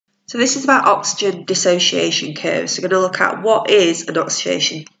So this is about oxygen dissociation curves. So we're going to look at what is an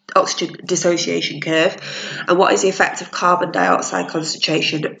oxygen dissociation curve and what is the effect of carbon dioxide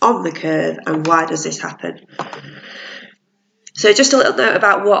concentration on the curve and why does this happen. So just a little note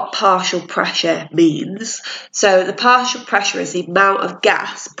about what partial pressure means. So the partial pressure is the amount of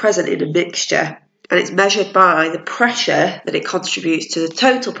gas present in a mixture, and it's measured by the pressure that it contributes to the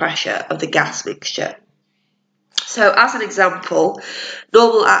total pressure of the gas mixture. So as an example,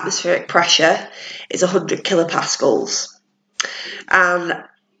 normal atmospheric pressure is 100 kilopascals. And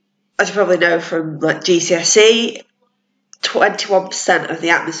as you probably know from GCSE, 21% of the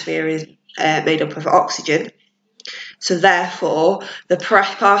atmosphere is made up of oxygen. So therefore, the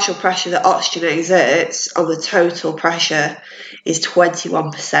partial pressure that oxygen exerts on the total pressure is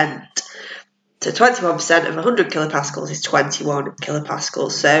 21%. So 21% of 100 kilopascals is 21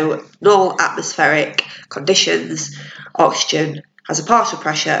 kilopascals. So normal atmospheric conditions, oxygen has a partial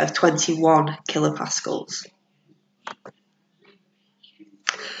pressure of 21 kilopascals.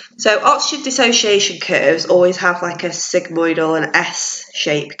 So oxygen dissociation curves always have like a sigmoidal and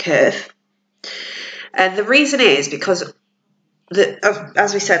S-shaped curve. And the reason is because,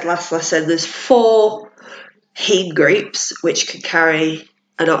 as we said last lesson, there's 4 heme groups which can carry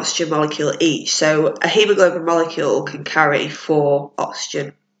an oxygen molecule each. So a haemoglobin molecule can carry 4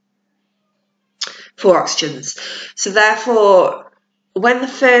 oxygens. So therefore, when the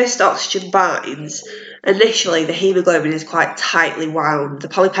first oxygen binds, initially the haemoglobin is quite tightly wound. The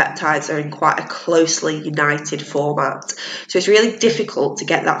polypeptides are in quite a closely united format. So it's really difficult to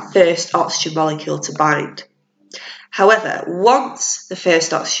get that first oxygen molecule to bind. However, once the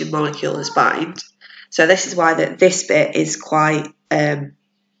first oxygen molecule is bound, so this is why this bit is quite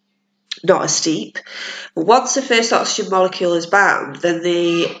not as steep. Once the first oxygen molecule is bound, then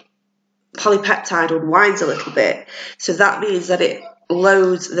the polypeptide unwinds a little bit. So that means that it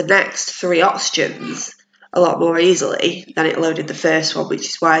loads the next 3 oxygens a lot more easily than it loaded the first one, which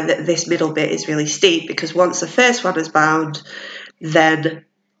is why this middle bit is really steep, because once the first one is bound, then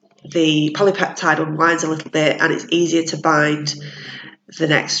the polypeptide unwinds a little bit and it's easier to bind the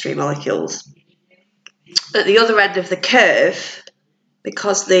next 3 molecules. At the other end of the curve,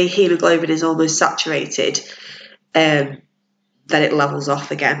 because the haemoglobin is almost saturated, then it levels off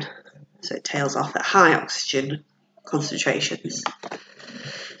again. So it tails off at high oxygen concentrations.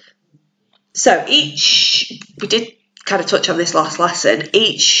 So we did kind of touch on this last lesson,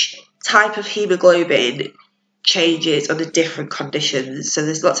 each type of haemoglobin changes under different conditions. So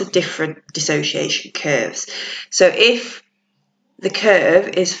there's lots of different dissociation curves. So if the curve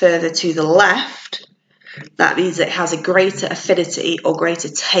is further to the left, that means it has a greater affinity or greater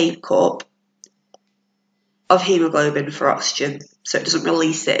take-up of haemoglobin for oxygen. So it doesn't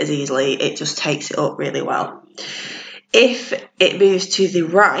release it as easily, it just takes it up really well. If it moves to the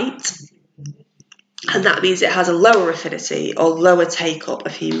right, and that means it has a lower affinity or lower take-up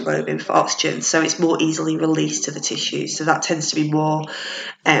of haemoglobin for oxygen, so it's more easily released to the tissues. So that tends to be more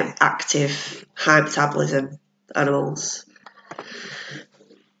active, high metabolism animals.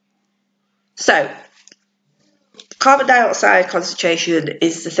 So carbon dioxide concentration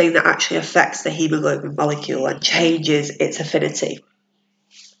is the thing that actually affects the haemoglobin molecule and changes its affinity.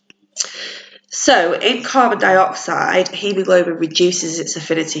 So in carbon dioxide, haemoglobin reduces its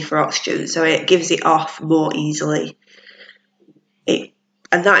affinity for oxygen, so it gives it off more easily. And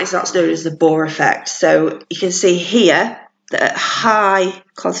that is what's known as the Bohr effect. So you can see here that at high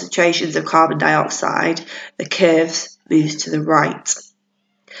concentrations of carbon dioxide, the curves move to the right.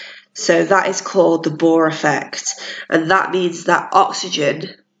 So that is called the Bohr effect, and that means that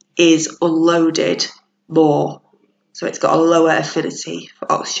oxygen is unloaded more. So it's got a lower affinity for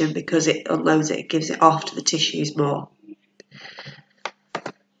oxygen because it unloads it gives it off to the tissues more.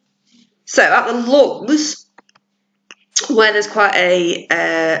 So at the lungs, where there's quite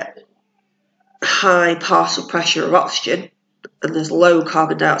a high partial pressure of oxygen, and there's low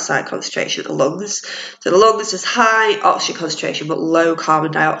carbon dioxide concentration at the lungs. So the lungs is high oxygen concentration but low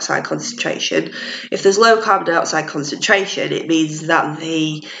carbon dioxide concentration. If there's low carbon dioxide concentration, it means that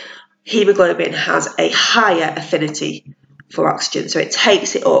the haemoglobin has a higher affinity for oxygen, so it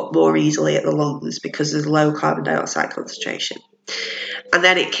takes it up more easily at the lungs because there's low carbon dioxide concentration. And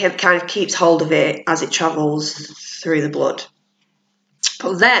then it kind of keeps hold of it as it travels through the blood.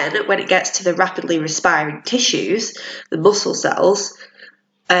 But then, when it gets to the rapidly respiring tissues, the muscle cells,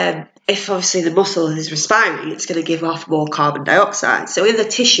 if obviously the muscle is respiring, it's going to give off more carbon dioxide. So in the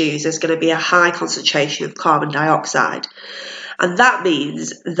tissues, there's going to be a high concentration of carbon dioxide. And that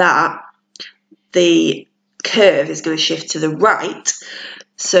means that the curve is going to shift to the right.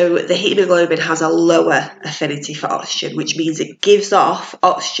 So the haemoglobin has a lower affinity for oxygen, which means it gives off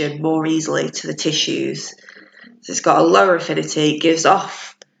oxygen more easily to the tissues. So it's got a lower affinity, it gives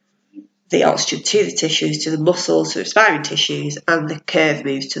off the oxygen to the tissues, to the muscles, to the respiring tissues, and the curve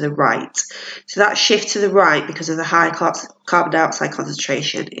moves to the right. So that shift to the right, because of the high carbon dioxide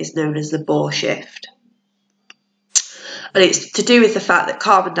concentration, is known as the Bohr shift. And it's to do with the fact that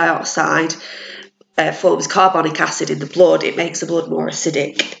carbon dioxide forms carbonic acid in the blood. It makes the blood more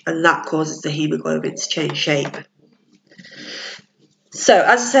acidic, and that causes the haemoglobin to change shape. So,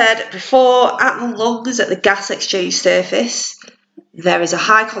 as I said before, at the lungs, at the gas exchange surface, there is a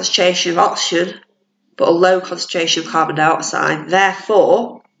high concentration of oxygen, but a low concentration of carbon dioxide.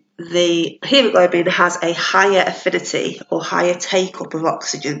 Therefore, the haemoglobin has a higher affinity or higher take-up of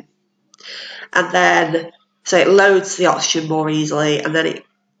oxygen. And then, so it loads the oxygen more easily, and then it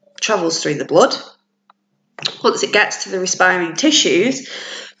travels through the blood. Once it gets to the respiring tissues,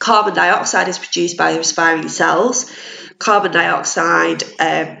 carbon dioxide is produced by the respiring cells. Carbon dioxide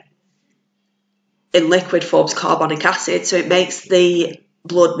in liquid forms carbonic acid, so it makes the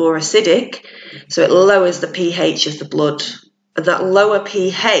blood more acidic, so it lowers the pH of the blood, and that lower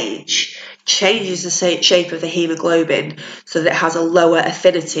pH changes the shape of the haemoglobin so that it has a lower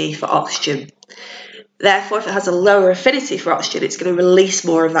affinity for oxygen. Therefore, if it has a lower affinity for oxygen, it's going to release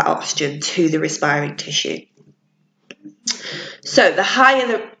more of that oxygen to the respiring tissue. So the higher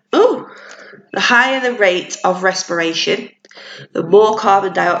the rate of respiration, the more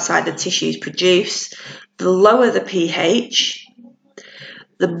carbon dioxide the tissues produce, the lower the pH,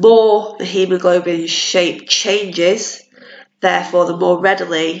 the more the haemoglobin shape changes, therefore the more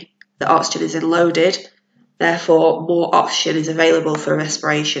readily the oxygen is unloaded, therefore more oxygen is available for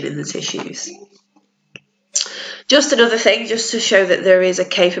respiration in the tissues. Just another thing, just to show that there is a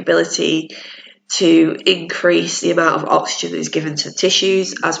capability to increase the amount of oxygen that is given to the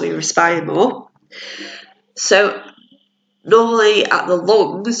tissues as we respire more. So normally at the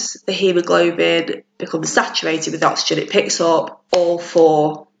lungs, the haemoglobin becomes saturated with oxygen. It picks up all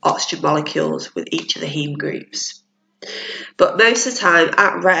 4 oxygen molecules with each of the heme groups. But most of the time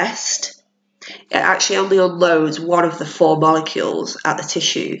at rest, it actually only unloads 1 of the 4 molecules at the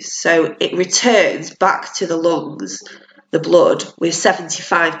tissues. So it returns back to the lungs, the blood, with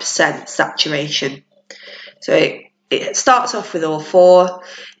 75% saturation. So it starts off with all 4.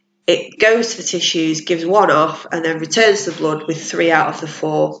 It goes to the tissues, gives 1 off, and then returns to the blood with 3 out of the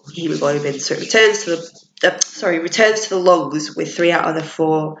 4 haemoglobin. So it returns to the lungs with 3 out of the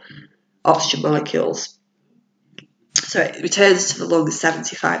 4 oxygen molecules. So it returns to the lungs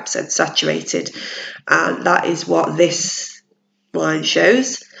 75% saturated, and that is what this line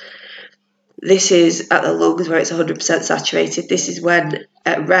shows. This is at the lungs where it's 100% saturated. This is when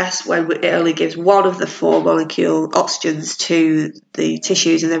at rest, when it only gives 1 of the 4 molecule oxygens to the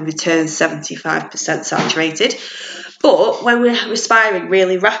tissues and then returns 75% saturated. But when we're respiring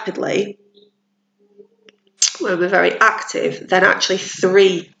really rapidly, when we're very active, then actually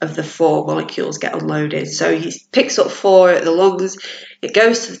 3 of the 4 molecules get unloaded. So he picks up 4 at the lungs, it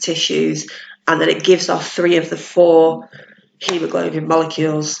goes to the tissues, and then it gives off 3 of the 4 haemoglobin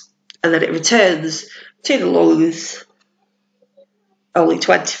molecules, and then it returns to the lungs only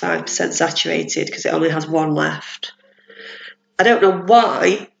 25% saturated because it only has 1 left. I don't know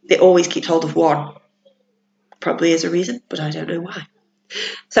why it always keeps hold of 1. Probably is a reason, but I don't know why.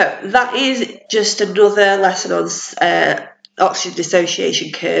 So that is just another lesson on oxygen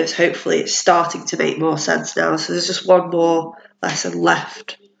dissociation curves. Hopefully it's starting to make more sense now. So there's just one more lesson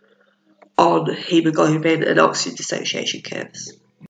left on haemoglobin and oxygen dissociation curves.